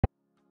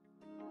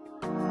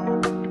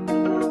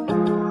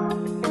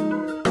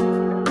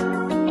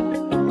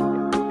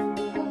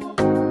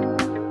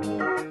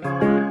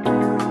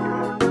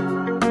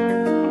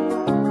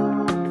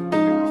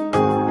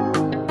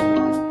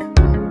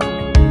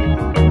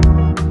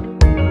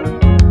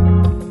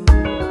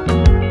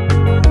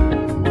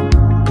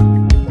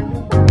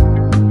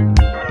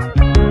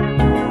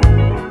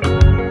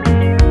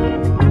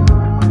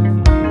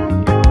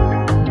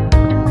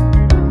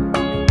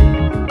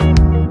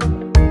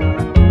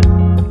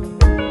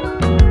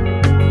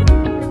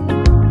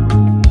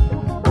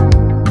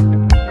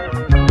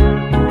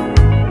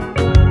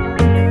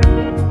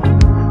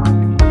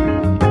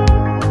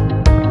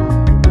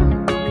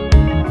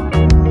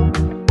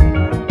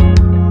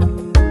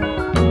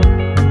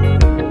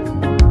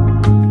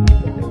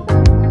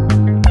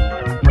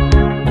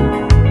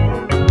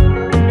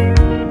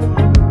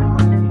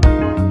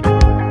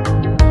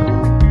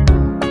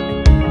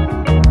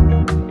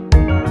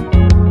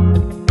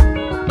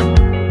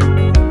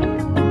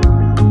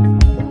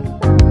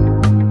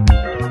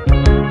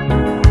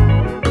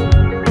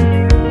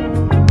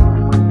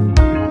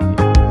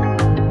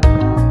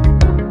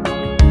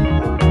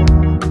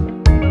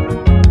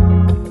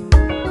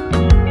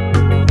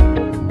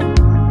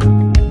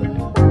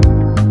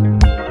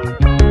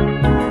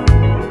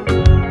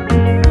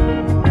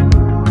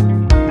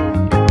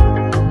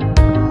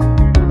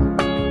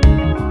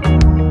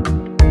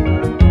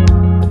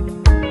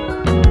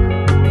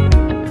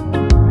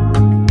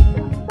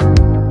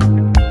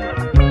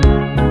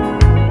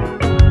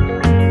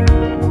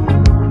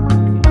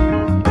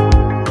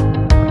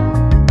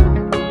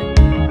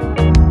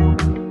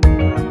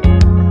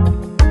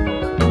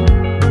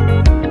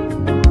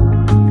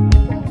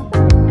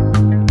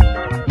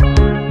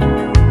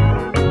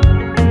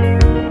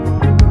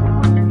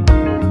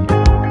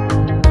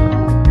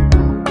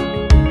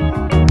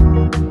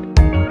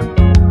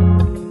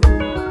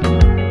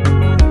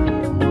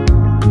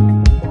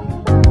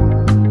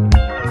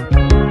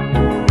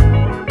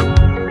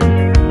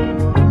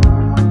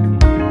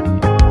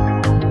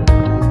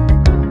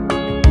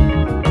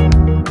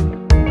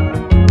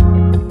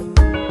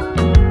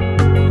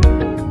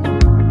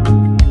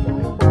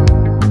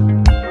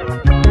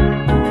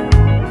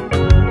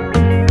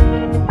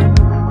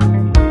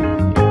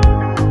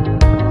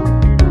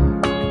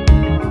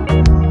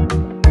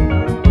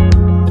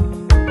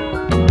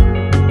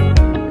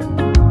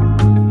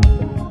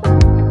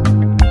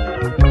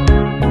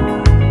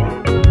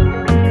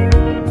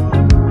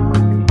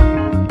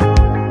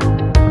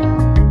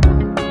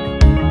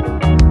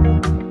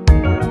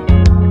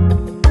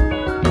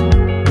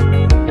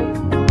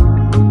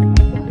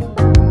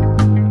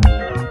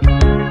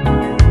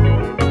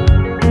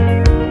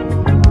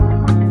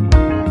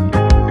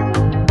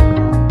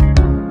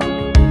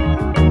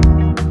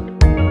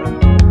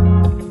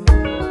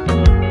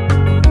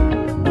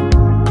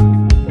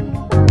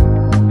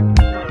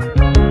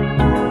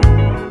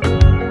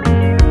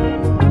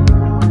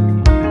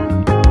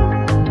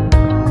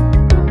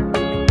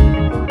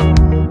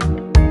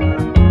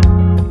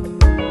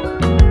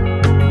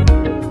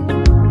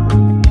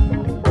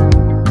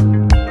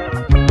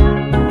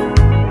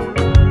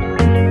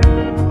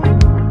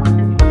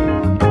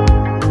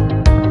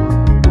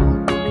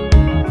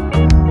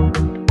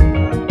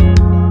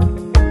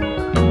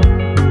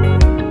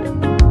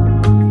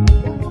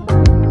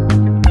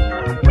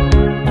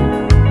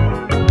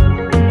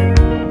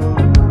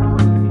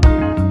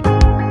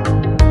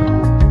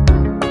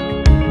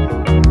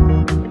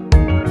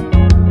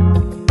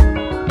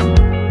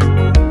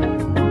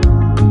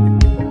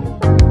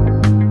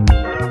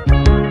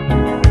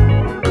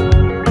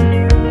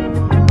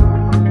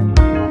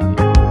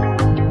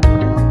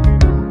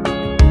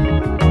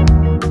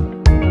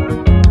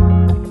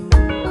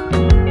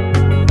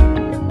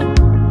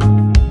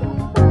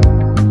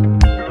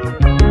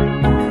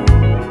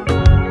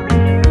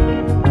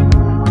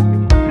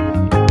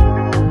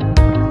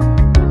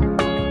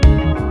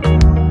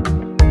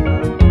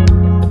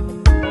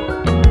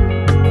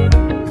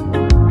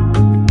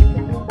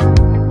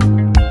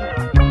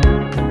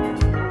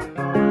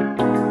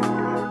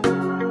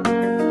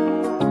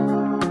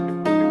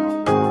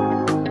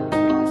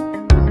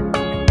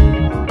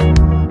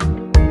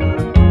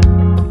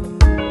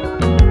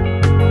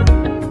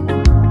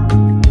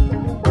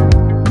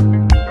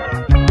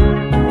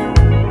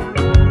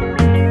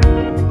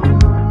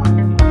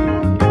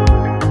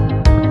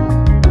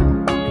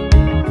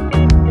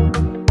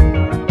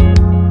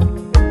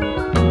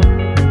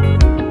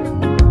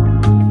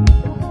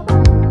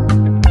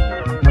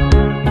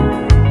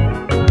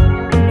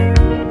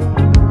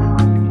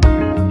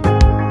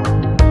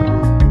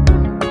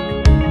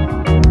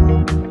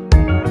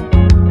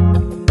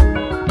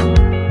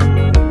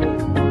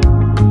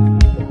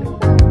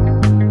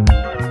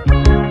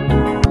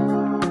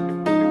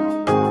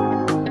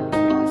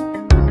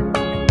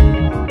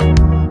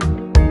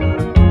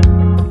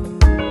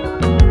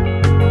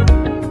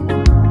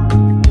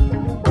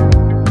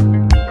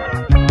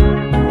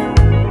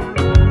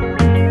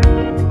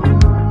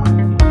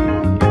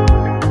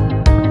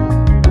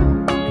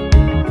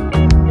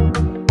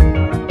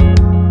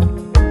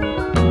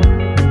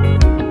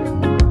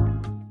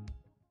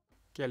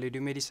le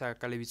dumedisa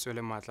ka lebitso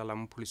le matla la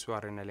mopholosi wa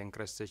rena leng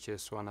Kriste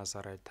Jesu wa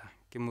Nazareta.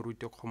 Ke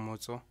moruti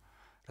Kgomotso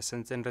re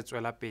sentseng re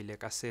tswela pele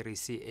ka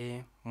series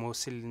e mo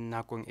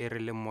nakong e re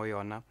leng mo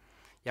yona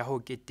ya ho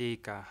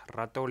keteka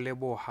rata o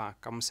leboha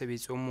ka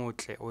mosebetsi o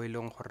motle o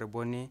ileng gore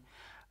bone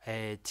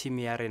team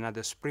ya rena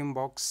the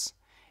Springboks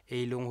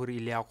e ileng gore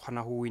ile ya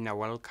kgona ho wina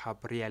World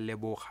Cup re ya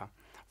leboga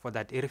for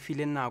that e re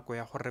file nako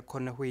ya gore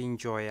khone ho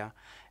enjoya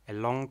a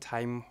long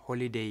time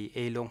holiday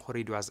e ileng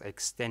gore it was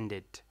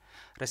extended.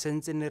 Re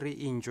sentse ne re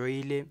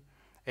enjoyile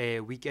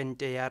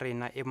weekend ya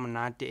rena e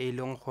monate e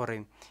leng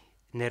gore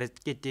ne re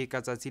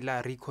keteka tsatsi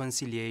la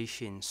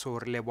reconciliation, so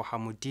re leboga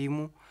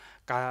Modimo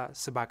ka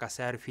sebaka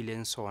se a re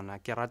fileng sona.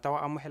 Ke rata go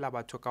amohela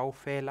batho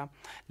kaofela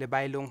le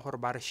ba ileng gore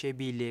ba re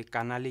shebile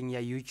kanaleng ya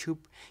YouTube,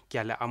 ke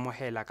a le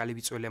amohela ka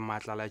lebitso le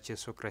matla la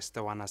Jesu Kriste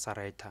wa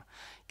Nazareta.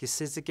 Ke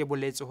setse ke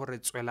boletse gore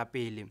tswela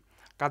pele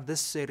ka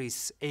this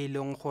series e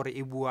leng gore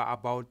e bua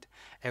about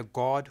a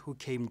God who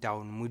came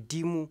down,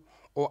 Modimo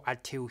o a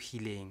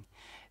theohileng.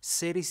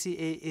 Series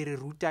e re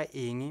ruta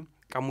eng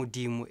ka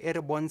Modimo, e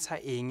re bontsha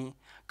eng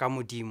ka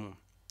Modimo,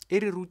 e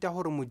re ruta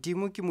gore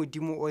Modimo ke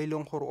Modimo o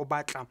ileng gore o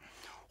batla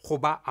go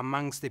ba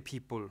amongst the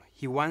people.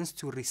 He wants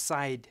to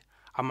reside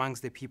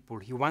amongst the people.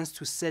 He wants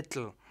to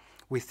settle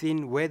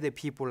within where the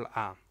people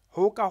are.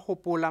 Ho ka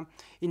hopola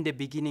in the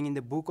beginning, in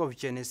the book of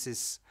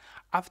Genesis,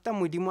 after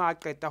Modimo a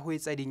qeta ho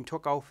etsa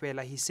dintho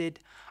kaofela, he said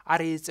a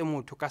re etse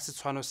motho ka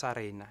setshwano sa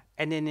rena.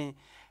 And then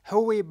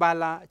ho we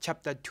bala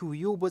chapter 2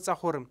 you botsa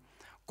gore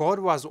God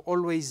was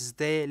always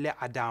there le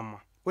Adam,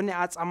 o ne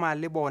a tsamaya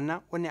le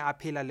bona, o ne a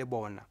phela le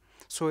bona.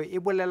 So e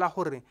bolela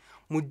gore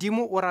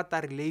Modimo o rata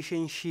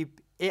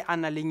relationship e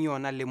ana le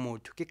yona le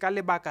motho. Ke ka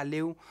lebaka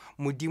leo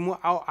Modimo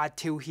ao a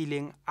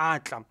theohileng a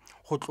tla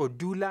go tlo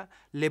dula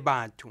le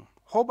batho.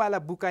 Ho bala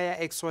buka ya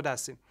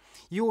Exodus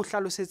yo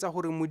hlalosetsa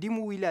gore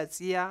Modimo o ile a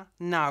tsia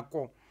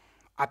nako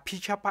a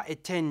pitch up a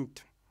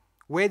tent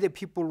where the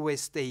people were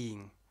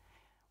staying.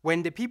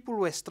 When the people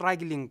were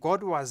struggling,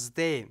 God was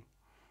there.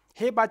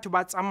 He batho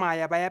ba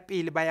tsamaya ba ya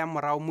pele ba ya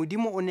morao,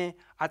 Modimo o ne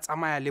a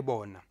tsamaya le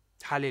bona.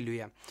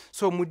 Hallelujah.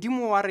 So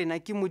Modimo wa rena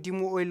ke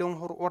Modimo o ileng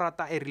gore o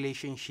rata a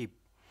relationship.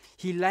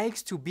 He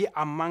likes to be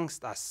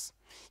amongst us.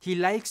 He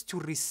likes to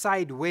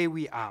reside where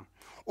we are.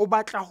 O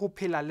batla go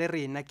phela le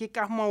rena, ke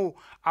ka moo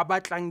a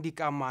batlang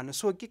dikamano.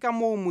 So ke ka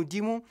moo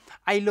Modimo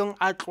a ileng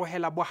a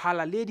tlohela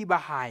bohala le di ba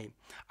hae,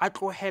 a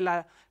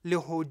tlohela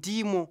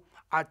lehodimo,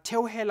 a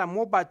theohela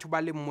mo batho ba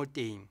leng mo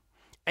teng.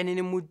 And then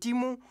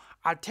Modimo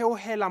a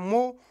theohela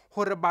mo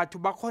gore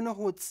batho ba kgone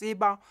go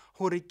tseba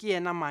gore ke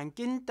yena mang,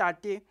 ke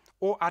ntate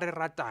o a re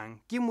ratang,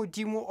 ke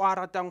Modimo o a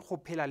ratang go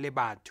phela le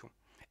batho.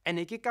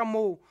 And ke ka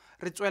moo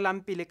re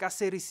tswelang pele ka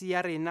series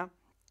ya rena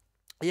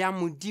ya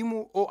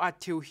Modimo o a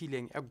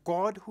theohileng, a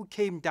God who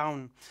came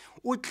down.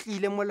 O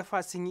tlile mo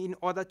lefatsheng in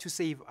order to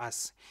save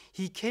us.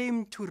 He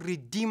came to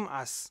redeem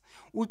us.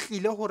 O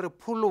tlile gore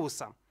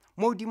pholosa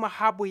mo dimo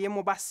ha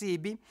boemo ba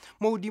sebe,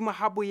 mo dimo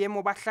ha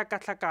boemo ba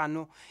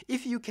hlakahlakano.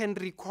 If you can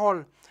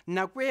recall,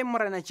 nako e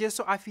morena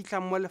Jesu a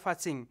fihla mo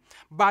lefatsheng,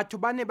 batho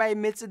ba ne ba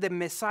emetse the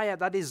Messiah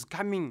that is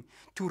coming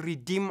to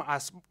redeem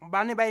us.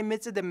 Ba ne ba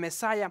emetse the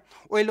Messiah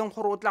o eleng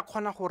gore o tla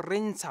kgona go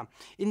rentsha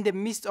in the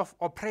midst of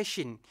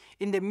oppression,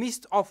 in the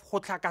midst of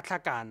go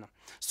hlakahlakana.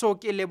 So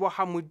ke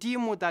leboga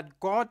Modimo that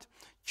God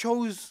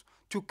chose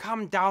to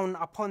come down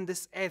upon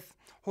this earth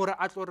gore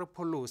a tlo re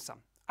pholosa.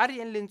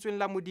 Ariel lentsweng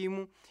la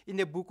Modimo in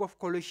the book of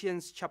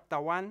Colossians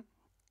chapter 1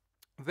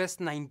 verse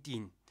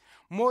 19.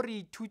 Mo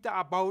re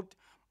ithuta about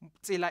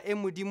tsela e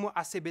Modimo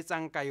a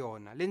sebetsang ka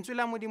yona. Lentswe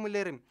la Modimo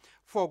le re,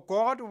 for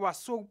God was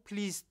so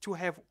pleased to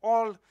have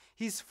all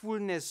his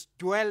fullness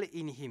dwell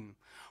in him.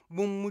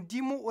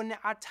 Modimo o ne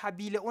a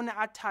thabile, o ne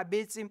a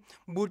thabetse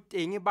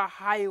boteng ba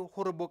hae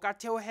gore bo ka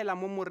theohela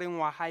mo moreng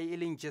wa hae e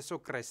leng Jesu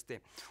Kriste,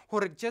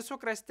 gore Jesu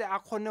Kriste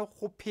a kgone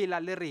go phela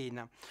le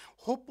rena.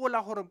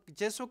 Gopola gore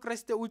Jesu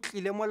Kriste o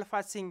tlile mo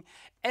lefatsheng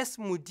as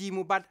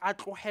Modimo, but a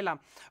tlogela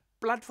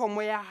platform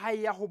ya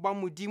hae ya go ba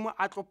Modimo,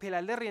 a tlo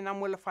phela le rena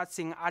mo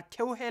lefatsheng, a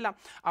theohela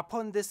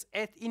upon this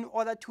earth in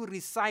order to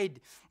reside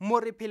mo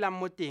re phelang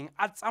mo teng,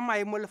 a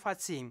tsamaye mo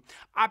lefatsheng,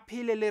 a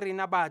phele le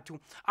rena batho,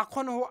 a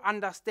kgone go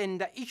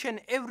understand each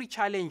and every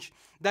challenge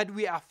that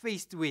we are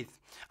faced with.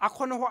 A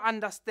kgone go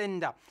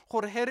understand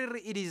gore he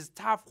re it is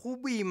tough, go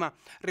boima,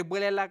 re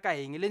bolela ka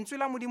eng. Lentswe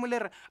la Modimo le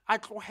re a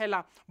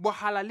tlogela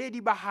bohala le di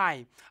ba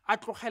hae, a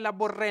tlogela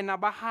borena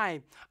ba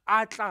hae,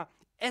 a tla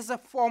as a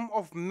form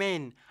of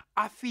man,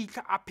 a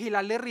fitla a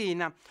phela le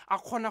rena, a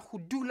kgona go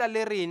dula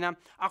le rena,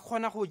 a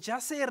kgona go ja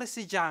se re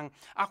se jang,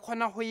 a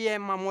kgona go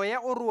ema moya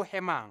o re o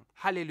hemang.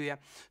 Hallelujah.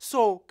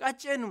 So ka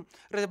tseno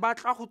re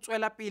batla go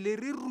tswela pele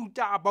re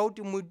ruta about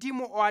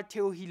Modimo o a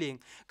theohileng.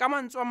 Ka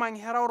mantswe a mang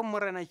hera gore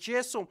morena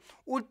Jesu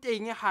o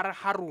teng hare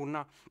ha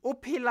rona, o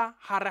phela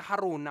hare ha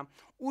rona,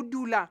 o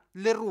dula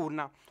le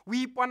rona, o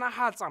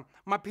iponahatsa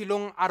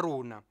maphelong a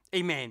rona.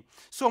 Amen.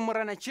 So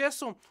Morena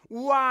Jesu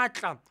o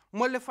atla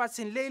mo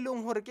lefatsheng le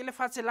leng hore ke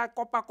lefatshe la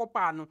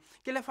kopakopano,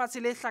 ke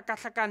lefatshe le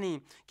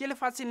hlakahlakaneng, ke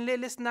lefatsheng le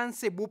senang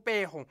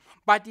sebopeho,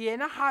 but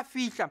yena ha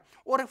fihla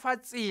o re fa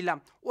tsela,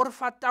 o re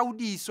fa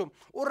taudiso,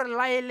 o re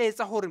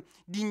laeletsa hore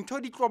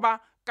dintho di tlo ba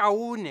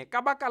kaone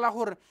ka baka la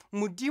hore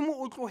Modimo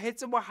o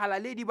tlohetse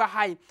bohalaledi ba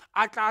hae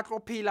a tla tlo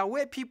phela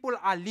where people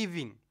are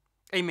living.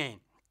 Amen.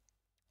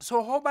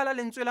 So ho bala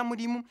lentswe la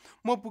Modimo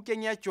mo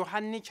bukeng ya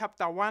Johane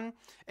chapter 1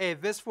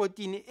 verse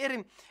 14 e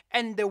re,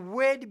 and the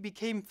word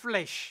became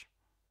flesh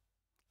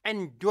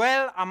and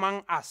dwell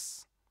among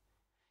us.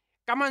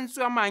 Ka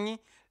mantswe a mang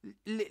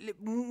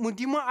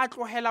Modimo a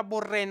tlohela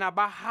borena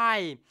ba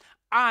hae,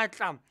 a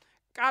tla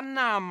ka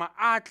nama,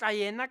 a tla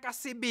yena ka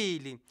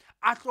sebele,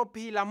 a tlo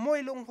phela mo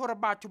e leng hore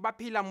batho ba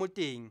phela mo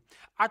teng,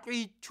 a tlo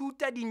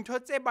ithuta dintho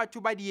tse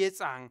batho ba di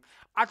etsang,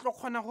 a tlo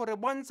kgona hore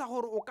bontsha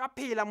hore o ka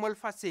phela mo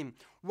lefatsheng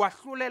wa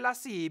hlolela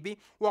sebe,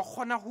 wa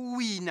kgona ho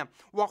wina,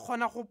 wa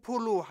kgona ho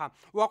pholoha,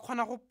 wa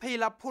kgona ho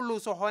phela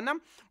pholoso hona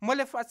mo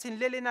lefatsheng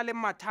le lena le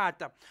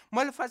mathata,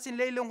 mo lefatsheng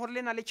le leng hore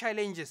le na le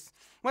challenges,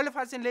 mo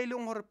lefatsheng le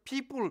leng hore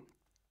people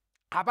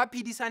ha ba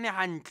phedisane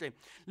hantle.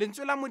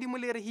 Lentswe la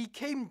Modimo le re, he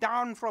came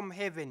down from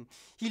heaven,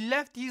 he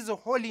left his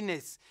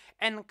holiness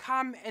and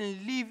come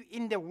and live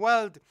in the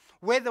world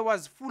where there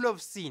was full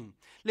of sin.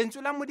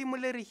 Lentswe la Modimo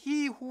le re,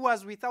 he who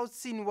was without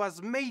sin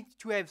was made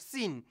to have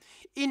sin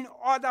in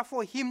order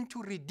for him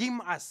to redeem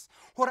us,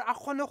 hore a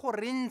kgone go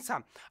re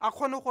ntsha, a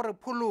kgone go re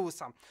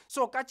pholosa.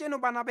 So ka tseno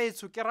bana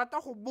betso ke rata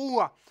go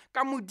bua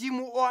ka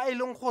Modimo o a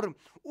eleng gore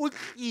o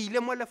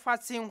tlile mo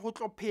lefatsheng go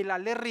tlo phela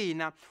le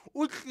rena,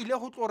 o tlile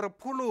go tlo re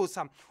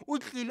pholosa, o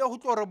tlile go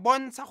tlo re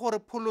bontsha gore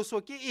pholoso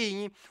ke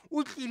eng,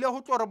 o tlile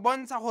go tlo re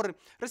bontsha gore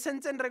re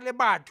sentseng re le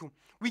batho,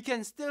 we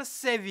can still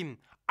serve him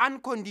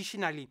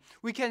unconditionally.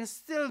 We can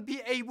still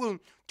be able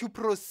to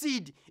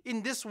proceed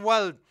in this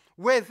world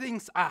where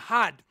things are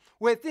hard,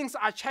 where things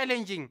are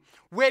challenging,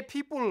 where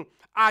people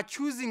are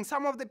choosing,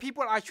 some of the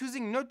people are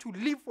choosing not to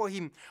live for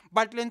him.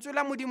 But lentswe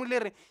la Modimo le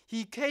re,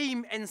 he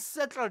came and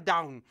settled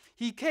down,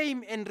 he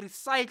came and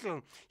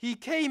recycled, he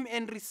came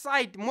and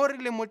reside mo re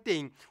le mo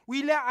teng, o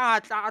ile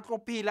a tla a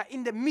tlo phela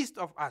in the midst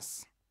of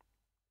us.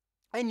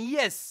 And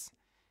yes,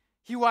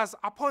 he was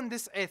upon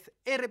this earth,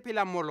 e re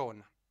phela mo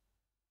lona.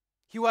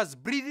 He was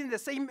breathing the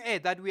same air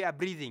that we are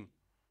breathing.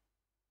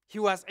 He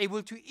was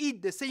able to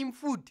eat the same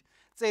food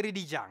tse re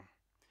di jang.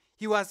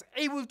 He was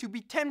able to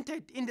be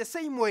tempted in the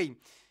same way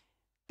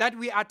that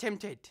we are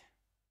tempted.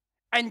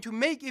 And to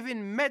make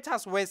even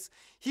matters worse,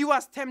 he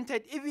was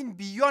tempted even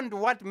beyond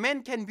what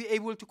men can be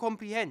able to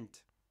comprehend.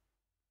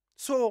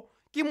 So,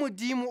 ke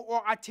Modimo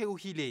o a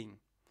theohileng,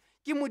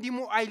 ke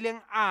Modimo a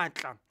ileng a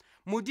tla.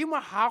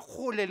 Modimo ha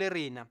kgole le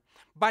rena,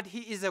 but he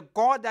is a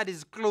God that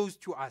is close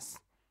to us.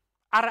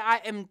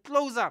 I am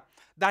closer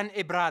than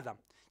a brother.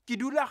 Ke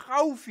dula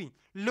gaufi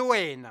le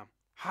wena.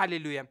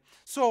 Hallelujah.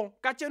 So,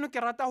 ka tseno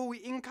ke rata ho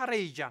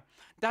encourage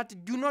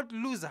that do not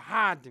lose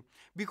heart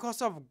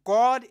because of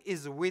God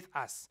is with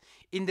us.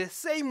 In the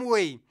same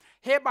way,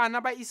 he bana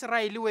ba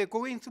Israel were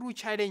going through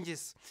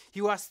challenges,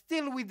 he was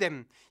still with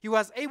them. He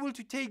was able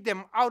to take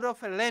them out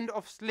of a land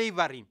of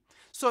slavery.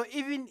 So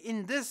even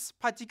in this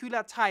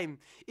particular time,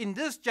 in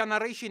this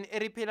generation,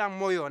 eripela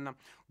moyona,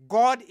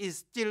 God is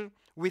still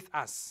with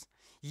us.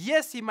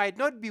 Yes, he might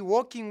not be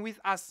walking with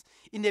us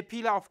in a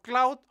pillar of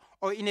cloud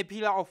or in a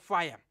pillar of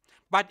fire,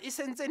 but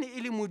isentsene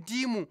ili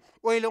Modimo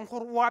o eleng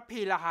gore o a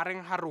phela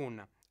hareng ha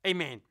rona.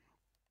 Amen.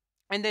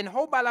 And then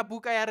ho bala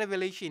buka ya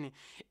Revelation,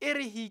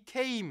 ere he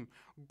came,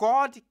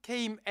 God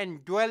came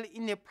and dwell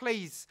in a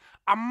place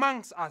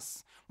amongst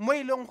us, mo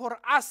eleng gore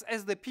us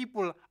as the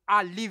people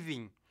are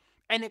living.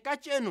 And ka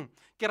tseno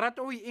ke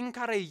rata ho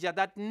encourage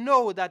that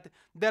know that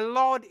the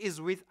Lord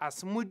is with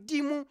us.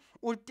 Modimo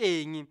o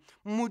teng,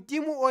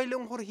 Modimo o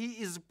eleng gore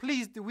he is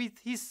pleased with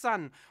his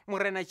son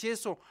Morena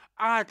Jesu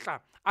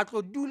atla a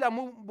tlo dula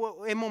mo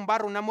emong ba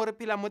rona mo re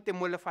phela mo teng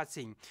mo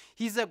lefatsheng.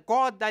 He's a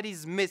God that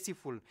is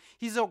merciful.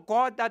 He's a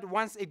God that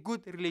wants a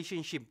good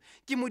relationship.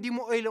 Ke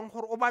Modimo o eleng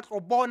gore o ba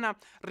tlo bona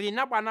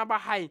rena bana ba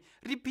hae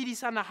re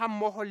phedisana ha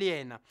mmoho le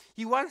yena.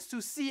 He wants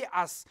to see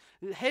us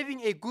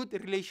having a good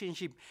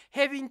relationship,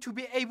 having to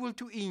be able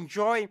to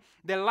enjoy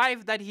the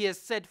life that he has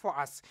set for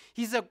us.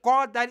 He's a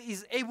God that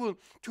is able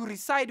to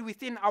reside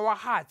within our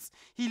hearts.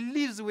 He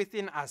lives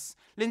within us.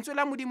 Lentswe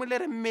la Modimo le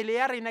re mmele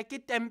ya rena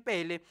ke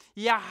tempele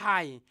ya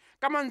hae.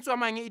 Ka mantswe a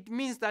mang, it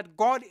means that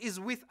God is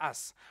with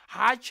us.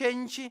 Ha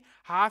change,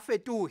 ha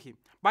fetohe,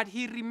 but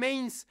he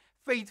remains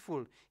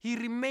faithful. He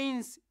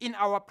remains in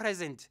our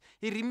present.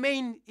 He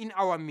remains in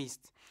our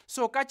midst.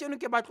 So ka tseno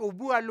ke batla o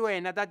bua le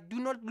wena that do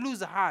not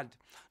lose heart.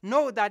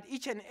 Know that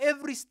each and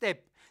every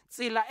step,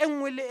 tsela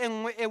engwe le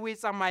engwe e o e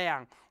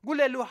tsamayang,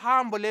 kulelo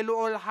hambo lelo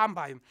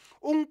oluhambayo,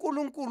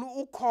 uNkulunkulu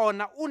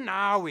ukhona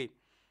unawe.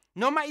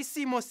 Noma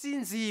isimo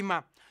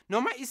sinzima,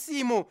 noma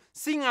isimo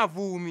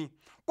singavumi,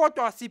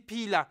 kodwa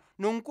siphila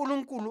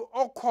noNkulunkulu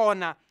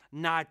okhona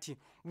nathi.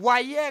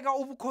 wayeka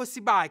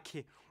ubukhosi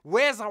bakhe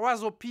weza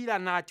wazophila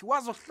nathi,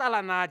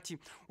 wazohlala nathi,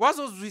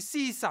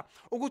 wazozwisisa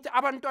ukuthi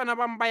abantwana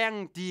bami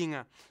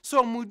bayangidinga.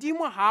 So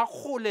Modimo ha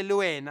gole le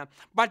wena,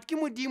 but ke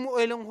Modimo o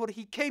eleng gore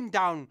he came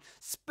down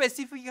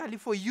specifically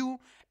for you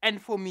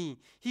and for me.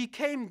 He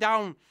came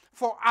down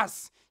for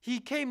us. He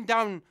came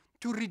down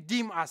to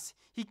redeem us.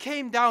 He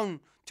came down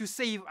to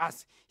save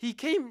us. He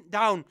came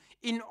down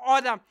in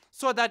order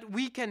so that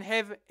we can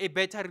have a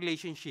better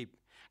relationship.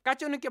 Ka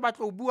tsone ke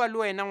batla o bua le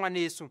wena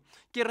ngwaneso,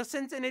 ke re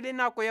sentsene le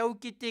nako ya o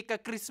keteka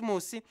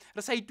Christmas,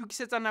 re sa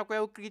itukisetsa nako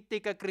ya o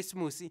keteka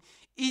Christmas.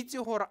 Itse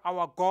gore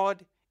our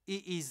God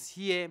is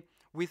here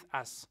with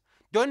us.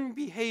 Don't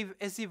behave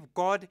as if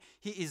God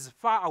he is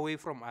far away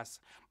from us,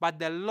 but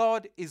the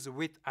Lord is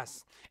with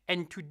us.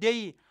 And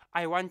today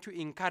I want to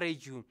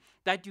encourage you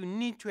that you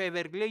need to have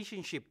a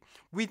relationship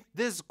with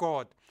this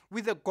God,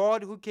 with the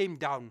God who came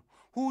down,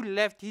 who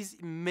left his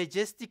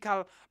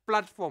majestical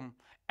platform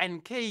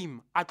and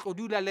came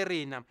atlodula le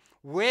rena,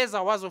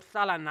 weza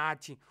wazohlala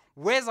nathi,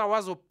 weza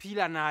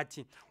wazophila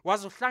nathi,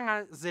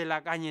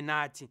 wazohlangazela kanye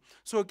nathi.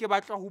 So ke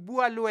batla ho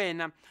bua le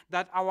wena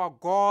that our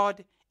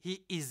God he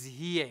is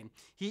here.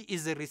 He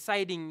is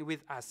residing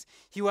with us.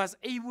 He was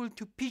able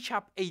to pitch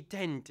up a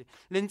tent.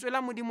 Lentswe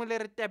la Modimo le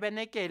re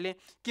tabernacle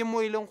ke mo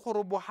ileng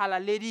gore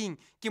bohala le ding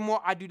ke mo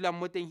a dulang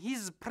mo teng.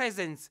 His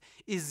presence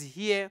is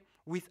here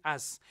with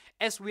us.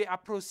 As we are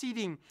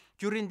proceeding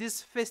during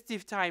this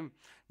festive time,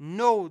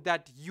 know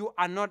that you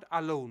are not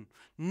alone.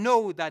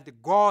 Know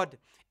that God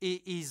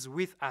is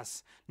with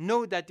us.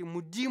 Know that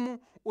Modimo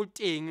o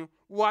teng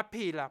wa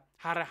phela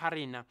hare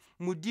harena.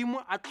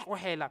 Modimo a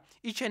tlohela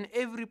each and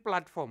every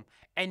platform,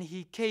 and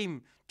he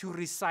came to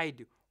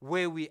reside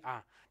where we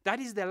are. That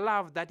is the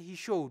love that he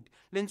showed.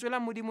 Lentswe la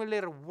Modimo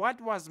le re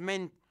what was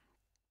meant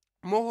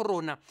mo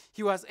rona,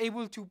 he was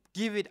able to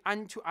give it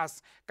unto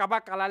us ka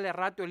baka la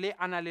lerato le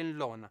ana leng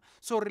lona.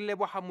 So re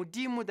leboga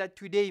Modimo that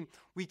today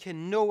we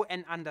can know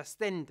and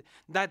understand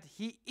that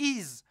he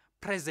is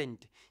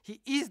present. He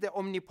is the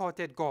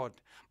omnipotent God,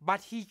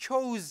 but he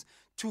chose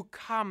to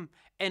come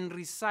and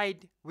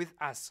reside with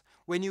us.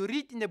 When you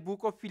read in the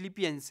book of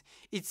Philippians,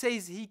 it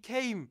says he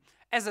came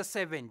as a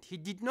servant. He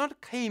did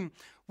not come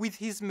with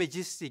his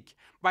majestic,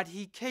 but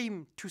he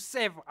came to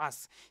serve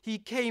us. He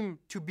came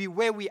to be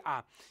where we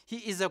are. He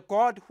is a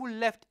God who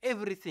left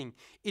everything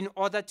in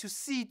order to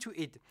see to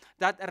it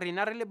that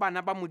rena re le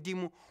bana ba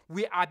Modimo,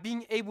 we are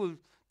being able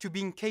to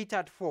be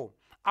catered for.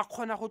 A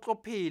kgona go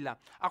tlo phela,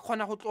 a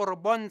kgona go tlo re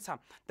bontsha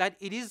that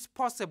it is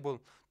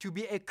possible to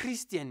be a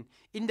Christian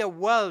in the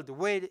world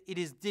where it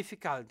is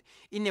difficult,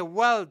 in a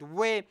world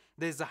where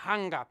there's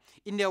hunger,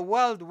 in a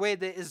world where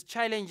there is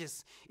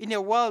challenges, in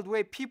a world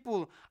where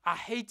people are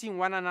hating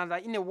one another,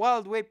 in a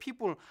world where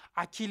people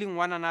are killing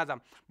one another.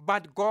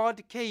 But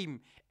God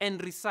came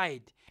and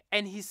resided,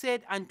 and he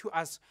said unto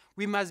us,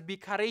 we must be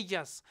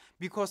courageous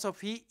because of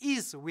he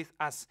is with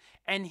us,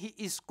 and he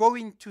is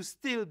going to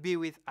still be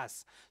with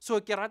us.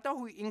 So ke rata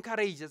ho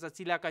encourage us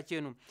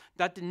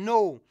that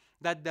know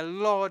that the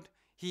Lord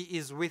he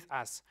is with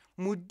us.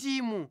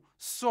 Modimo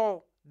saw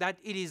that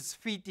it is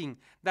fitting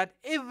that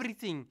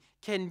everything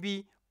can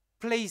be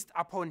placed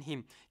upon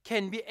him,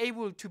 can be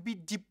able to be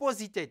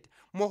deposited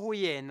mo ho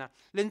yena.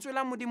 Lentswe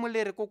la Modimo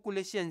le re ko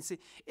Colossians e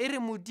re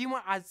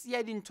Modimo a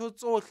tsia dintho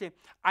tsohle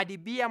a di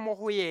beya mo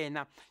ho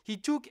yena. He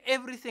took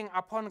everything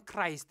upon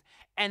Christ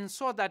and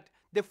saw that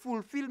the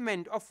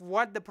fulfillment of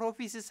what the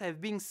prophecies have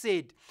been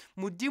said.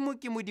 Modimo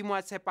ke Modimo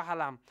a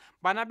tshepahalang.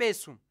 Bana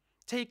beso,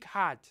 take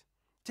heart,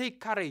 take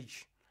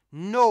courage.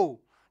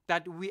 Know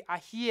that we are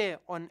here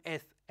on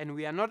earth and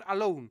we are not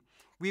alone.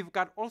 We've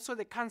got also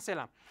the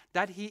counselor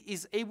that he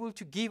is able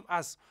to give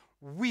us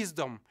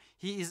wisdom.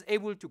 He is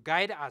able to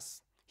guide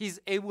us. He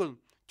is able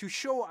to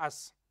show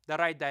us the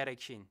right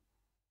direction.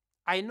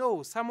 I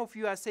know some of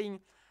you are saying,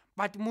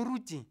 but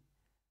Muruti,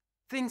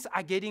 things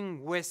are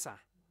getting worse.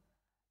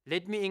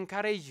 Let me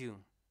encourage you.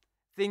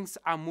 Things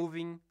are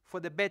moving for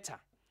the better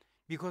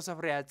because of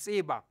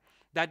Reatseba,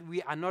 that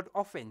we are not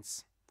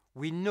orphans.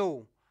 We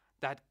know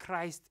that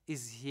Christ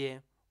is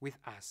here with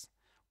us.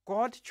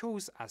 God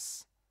chose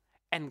us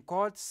and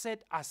God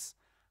set us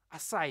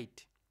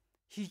aside.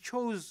 He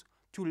chose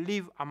to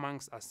live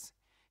amongst us.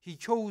 He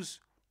chose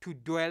to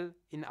dwell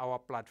in our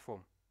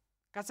platform.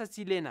 Ka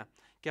tsatsi lena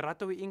ke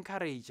rata ho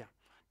encourage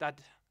that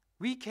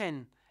we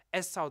can,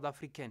 as South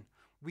African,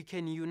 we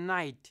can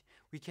unite,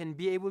 we can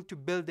be able to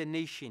build a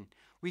nation,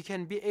 we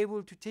can be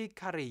able to take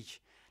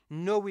courage,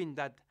 knowing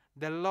that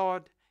the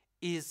Lord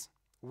is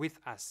with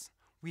us.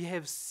 We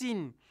have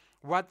seen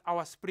what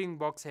our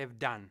Springboks have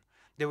done.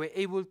 They were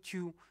able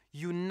to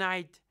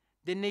unite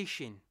the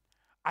nation.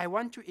 I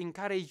want to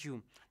encourage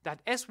you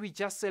that as we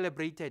just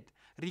celebrated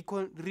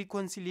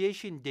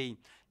Reconciliation Day,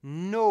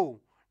 know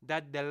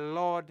that the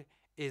Lord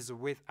is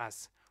with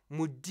us.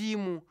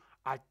 Modimo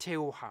a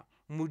theoha,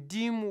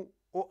 Modimo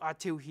o a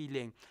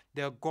theohileng,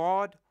 the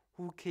God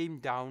who came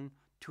down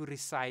to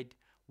reside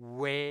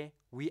where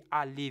we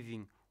are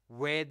living,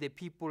 where the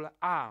people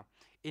are.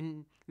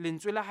 In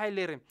lentswe la hae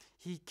le re,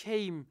 he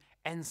came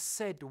and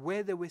sat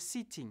where they were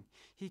sitting.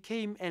 He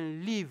came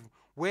and lived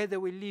where they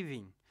were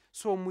living.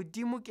 So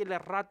Modimo ke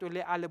lerato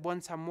le a le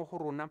bontsha mo go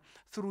rona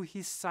through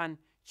his son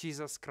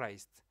Jesus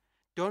Christ.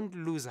 Don't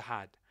lose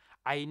heart.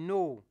 I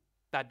know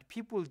that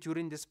people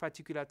during this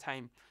particular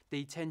time,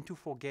 they tend to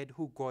forget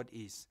who God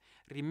is.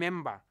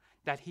 Remember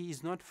that he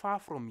is not far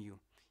from you.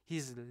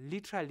 He's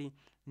literally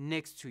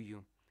next to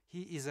you.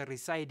 He is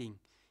residing.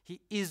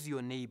 He is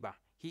your neighbor.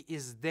 He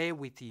is there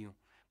with you.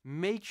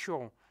 Make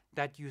sure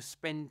that you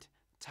spend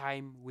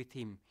time with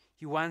him.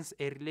 He wants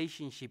a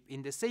relationship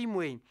in the same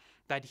way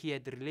that he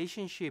had a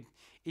relationship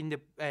in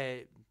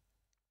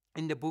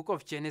the book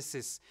of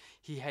Genesis.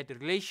 He had a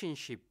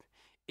relationship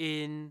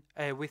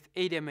with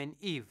Adam and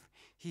Eve.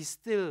 He's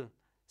still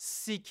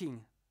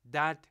seeking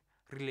that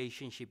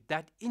relationship,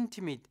 that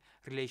intimate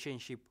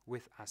relationship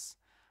with us.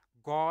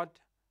 God,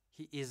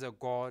 he is a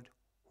God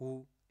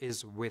who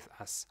is with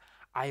us.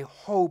 I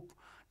hope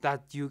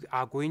that you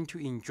are going to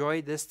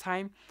enjoy this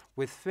time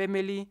with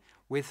family,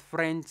 with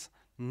friends,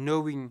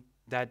 knowing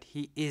that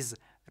he is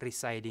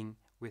residing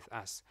with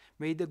us.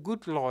 May the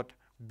good Lord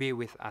be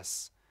with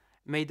us.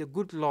 May the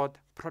good Lord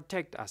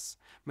protect us.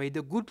 May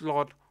the good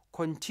Lord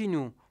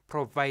continue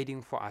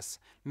providing for us.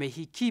 May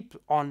he keep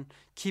on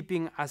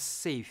keeping us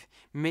safe.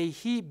 May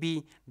he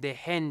be the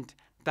hand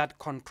that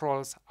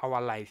controls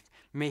our life.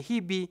 May he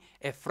be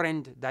a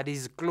friend that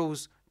is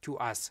close to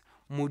us.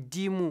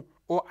 Modimo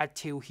o a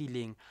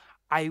Theohileng.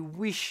 I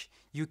wish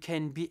you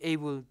can be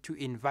able to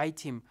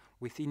invite him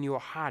within your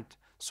heart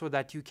so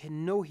that you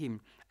can know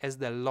him as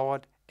the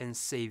Lord and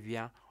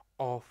Savior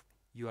of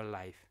your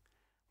life.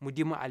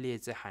 Modimo a le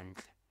etse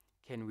hantle.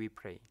 Can we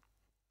pray?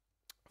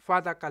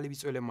 Father, ka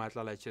lebitso le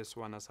maatla la Jesu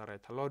wa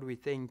Nazareth, Lord, we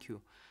thank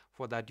you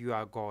for that you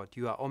are God.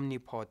 You are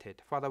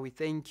omnipotent. Father, we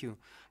thank you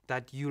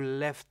that you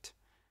left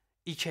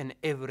each and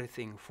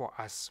everything for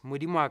us.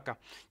 Modimo wa ka,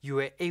 you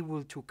were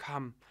able to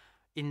come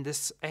in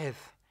this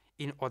earth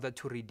in order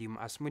to redeem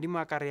us. Modimo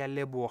wa ka, re a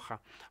leboga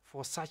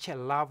for such a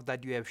love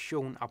that you have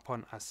shown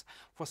upon us,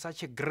 for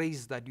such a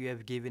grace that you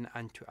have given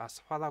unto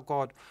us. Father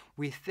God,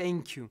 we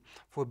thank you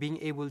for being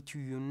able to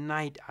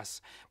unite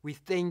us. We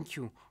thank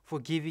you for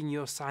giving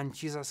your Son,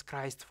 Jesus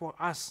Christ, for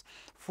us,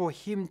 for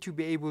him to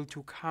be able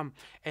to come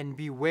and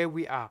be where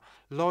we are.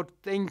 Lord,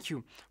 thank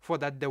you for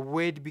that the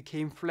Word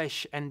became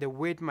flesh, and the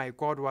Word, my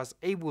God, was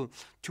able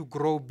to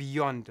grow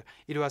beyond.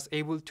 It was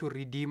able to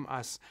redeem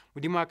us.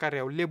 Modimo wa ka, re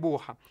a o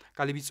leboga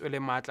ka lebitso le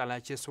maatla la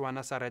Jesu wa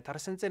Nazareth. Re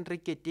sentseng re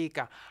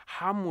keteka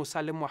ha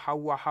mosa le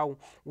mogau wa hao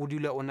o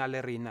dula o na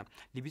le rena,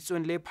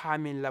 lebitsong le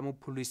phahameng la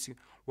mopholosi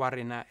wa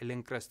rena e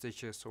leng Kriste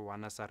Jesu wa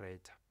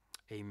Nazareth.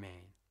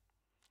 Amen.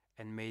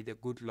 And may the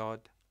good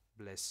Lord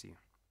bless you.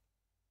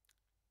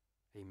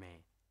 Amen.